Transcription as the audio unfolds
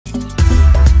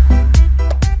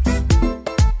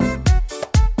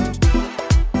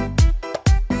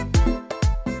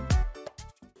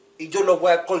yo lo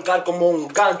voy a colgar como un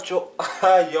gancho.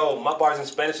 Yo, my bars in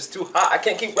Spanish is too hot. I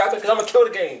can't keep rapping because I'm gonna kill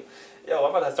the game. Yo,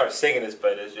 I'm about to start singing in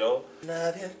Spanish, yo.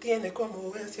 Nadie entiende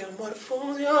cómo ese amor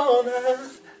funciona.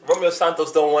 Romeo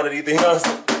Santos don't want anything else.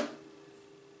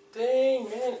 Dang,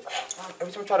 man.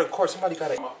 Every time I try to record, somebody got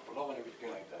it. I'm blowing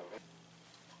everything like that, man.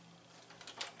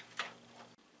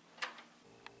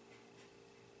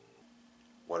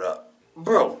 What up?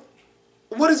 Bro,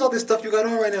 what is all this stuff you got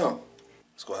on right now?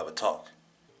 Let's go have a talk.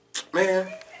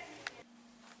 Man.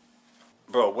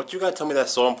 Bro, what you gotta tell me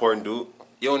that's so important, dude?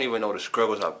 You don't even know the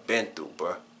struggles I've been through,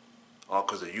 bro. All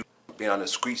because of you. Being on the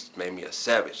streets made me a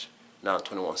savage. Now I'm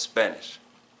 21 Spanish.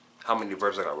 How many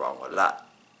verbs I got wrong? A lot.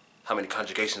 How many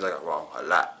conjugations I got wrong? A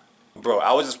lot. Bro,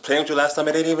 I was just playing with you last time.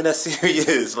 It ain't even that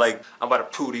serious. Like, I'm about to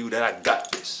prove to you that I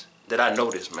got this. That I know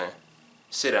this, man.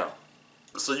 Sit down.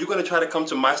 So you're gonna try to come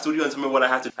to my studio and tell me what I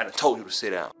have to... I done told you to sit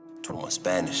down. 21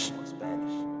 Spanish.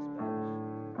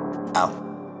 Out,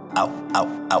 out, out,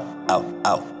 out, out,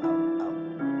 out.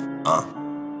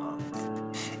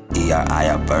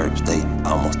 E-R-I-R verbs, they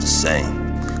almost the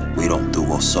same. We don't do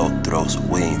vosotros,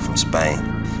 we ain't from Spain.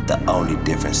 The only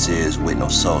difference is with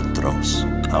nosotros.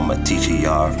 I'ma teach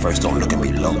y'all first, don't look at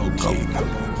me loco.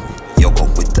 Yo go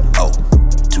with the O,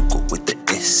 tú go with the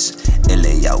S.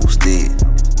 Ella, usted,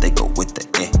 they go with the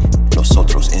E.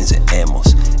 Nosotros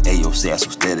enseñemos, ellos seas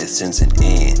ustedes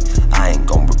enseñen. I ain't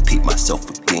gon' repeat myself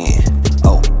again.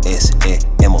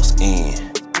 O-S-E-M-O-S-N.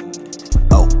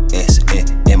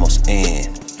 O-S-E-M-O-S-N.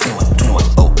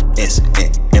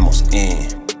 O-S-E-M-O-S-N.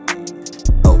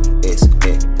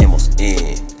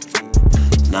 O-S-E-M-O-S-N.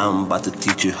 Now I'm about to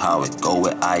teach you how it go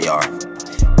with IR.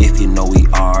 If you know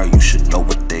ER, you should know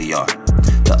what they are.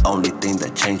 The only thing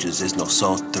that changes is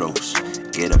nosotros.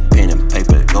 Get a pen and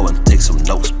paper, go and take some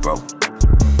notes, bro.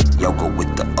 Yo go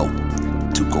with the O,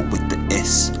 tú go with the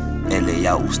S.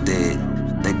 Ella, usted,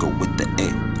 they go with the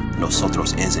E.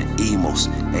 Nosotros enseñemos,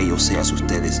 ellos seas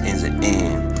ustedes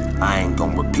enseñen. I ain't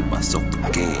gon' repeat myself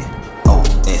again.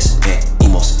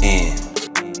 O-S-E-M-O-S-N.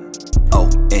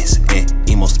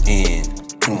 O-S-E-M-O-S-N.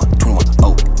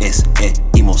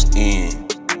 O-S-E-M-O-S-N.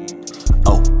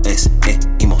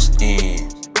 O-S-E-M-O-S-N.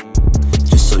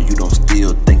 Just so you don't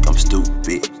still think I'm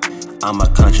stupid, I'ma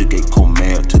conjugate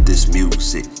comer to this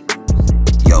music.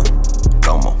 Yo,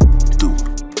 como, tú,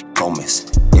 comes,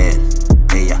 él,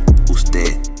 ella,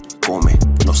 usted, come,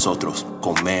 nosotros,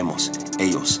 comemos,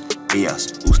 ellos,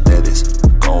 ellas, ustedes,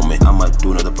 come. I'ma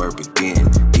do another verb again.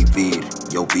 Vivir,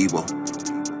 yo vivo,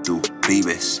 tú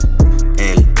vives,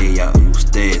 él, ella y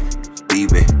usted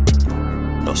vive,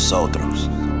 nosotros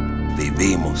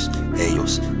vivimos,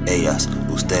 ellos, ellas,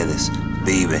 ustedes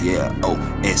vive. Yeah,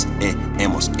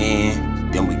 O-S-E-M-O-S-N.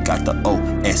 Then we got the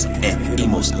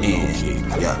O-S-E-M-O-S-N.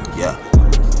 Yeah, yeah.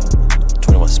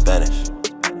 21 Spanish.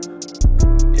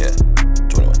 Yeah,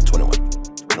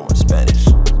 21 Spanish.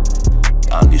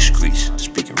 On these streets,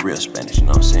 speaking real Spanish, you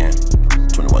know what I'm saying?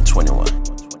 21.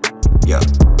 Yeah.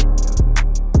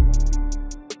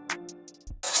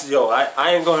 Yo,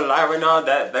 I ain't gonna lie right now,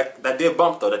 that did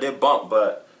bump though,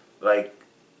 but like,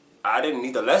 I didn't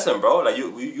need the lesson, bro. Like,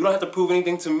 you don't have to prove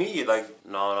anything to me. Like,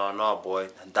 no, boy.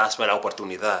 Dasme la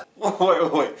oportunidad.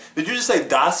 Wait. Did you just say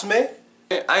dasme?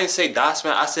 I didn't say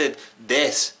dasme. I said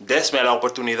desme la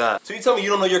oportunidad. So you tell me you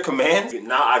don't know your commands?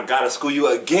 Now I gotta school you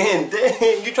again.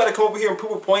 Dang, you try to come over here and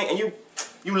prove a point and you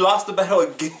lost the battle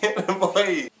again,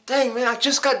 boy. Dang, man, I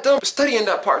just got done studying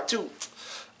that part too.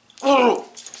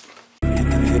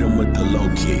 Hit him with the low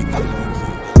key.